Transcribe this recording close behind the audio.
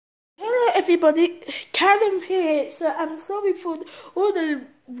everybody, Callum here. So I'm sorry for all the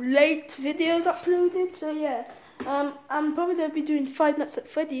late videos uploaded. So yeah, I'm probably gonna be doing 5 Nights at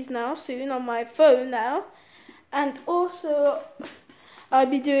Freddy's now soon on my phone now, and also I'll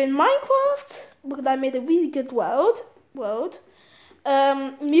be doing Minecraft because I made a really good world.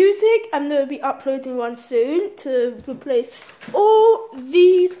 Music, I'm gonna be uploading one soon to replace all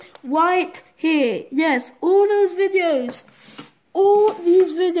these right here. Yes, all these videos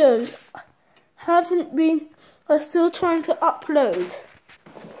haven't been, are still trying to upload.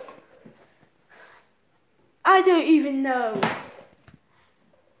 I don't even know.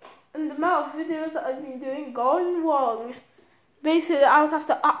 And the amount of videos that I've been doing gone wrong. Basically, I would have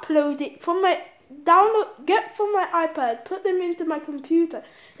to upload it from my get from my iPad, put them into my computer,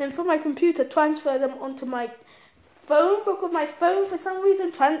 and from my computer transfer them onto my phone, because my phone for some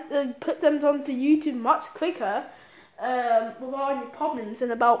reason put them onto YouTube much quicker without any problems in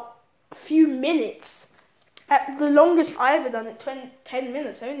about a few minutes. At the longest I ever done it, 10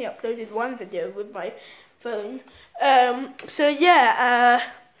 minutes. I only uploaded one video with my phone. So yeah,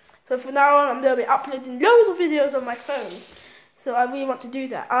 so from now on I'm going to be uploading loads of videos on my phone. So I really want to do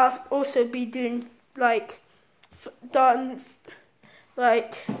that. I'll also be doing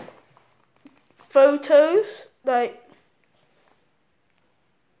photos,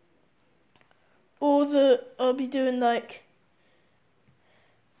 I'll be doing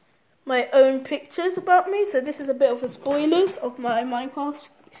my own pictures about me. So this is a bit of the spoilers of my Minecraft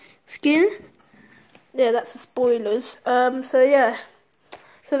skin. Yeah, that's the spoilers. So yeah.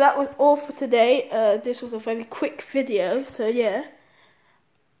 So that was all for today. This was a very quick video, so yeah.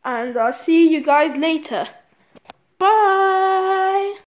 And I'll see you guys later. Bye!